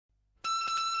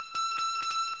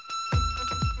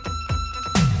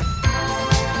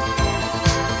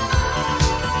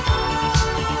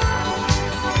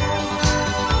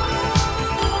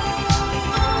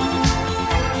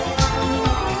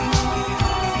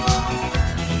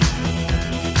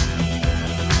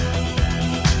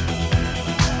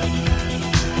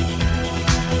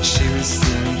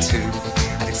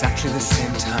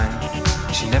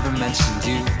mentioned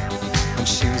you when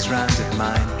she was round at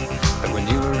mine. But when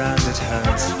you were round at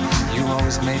hers, you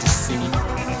always made a scene,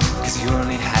 'cause you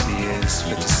only had ears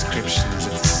for descriptions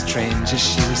of the strangers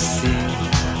she was seeing.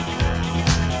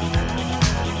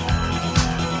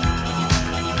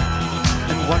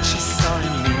 And what she saw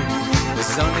in me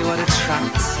was only what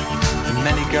attracts the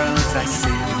many girls I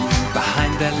see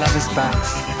behind their lovers'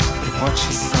 backs. And what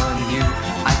she saw in you,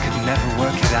 I could never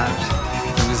work it out.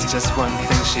 There was just one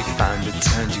thing she found that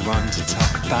turned you on to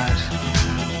talk about.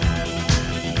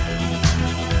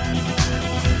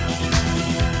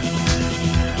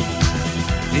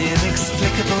 The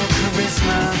inexplicable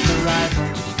charisma of the rival.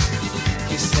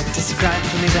 You said, describe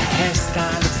for me the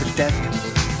hairstyle of the devil.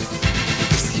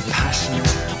 Is he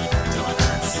passionate? Don't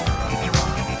answer.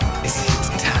 Is he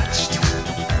detached?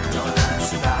 Don't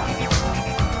answer that.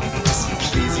 Does he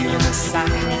please you in a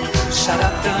sack? Shut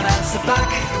up, don't answer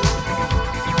back.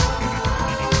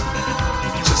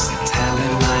 Just tell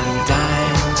him I'm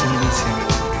dying to meet him.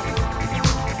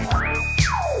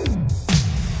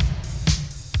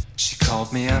 She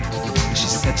called me up, she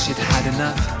said she'd had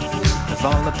enough of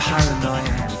all the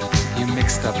paranoia you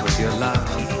mixed up with your love.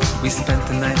 We spent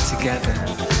the night together,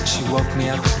 she woke me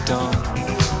up at dawn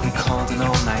and called an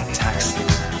all-night taxi.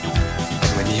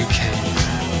 And when you came,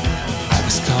 I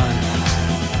was gone.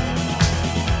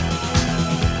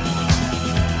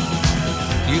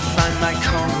 You find my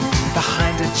comb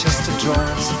behind her chest of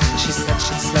drawers. She said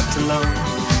she'd slept alone,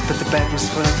 but the bed was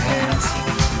full of hairs.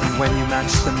 And when you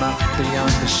matched them up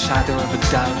beyond the shadow of a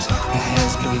doubt, the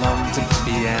hairs belonged to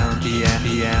Beelzebub.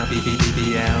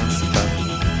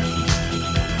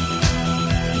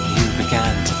 You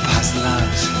began to puzzle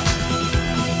out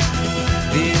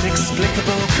the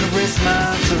inexplicable charisma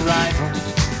of the rival.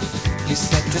 You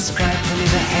said, describe for me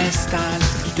the hairstyle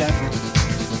of the devil.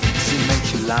 Does he make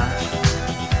you laugh?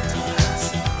 Don't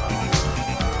answer.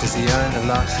 Does he earn a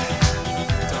lot?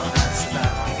 Don't answer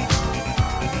that.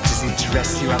 Does he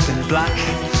dress you up in black?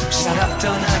 Shut up,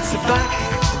 don't answer back.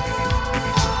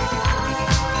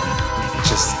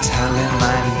 Just tell him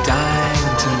I'm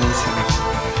dying to meet him.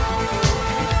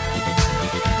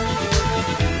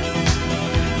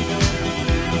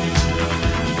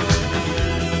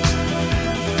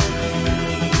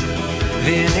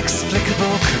 The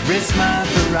inexplicable charisma of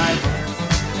the rival,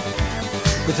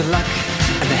 with the luck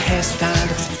and the hairstyle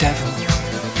of the devil.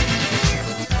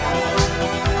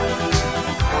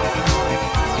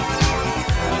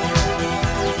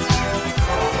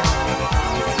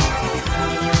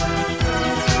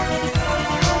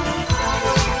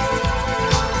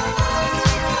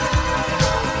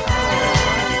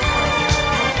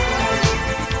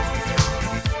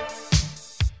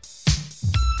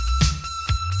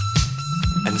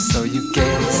 And so you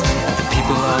gaze at the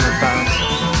people all about.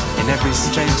 In every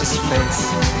stranger's face,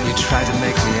 you try to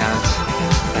make me out.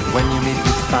 And when you meet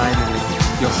me finally,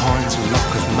 your horns will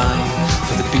lock with mine,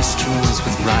 for the beast rules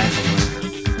with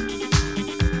rivalry.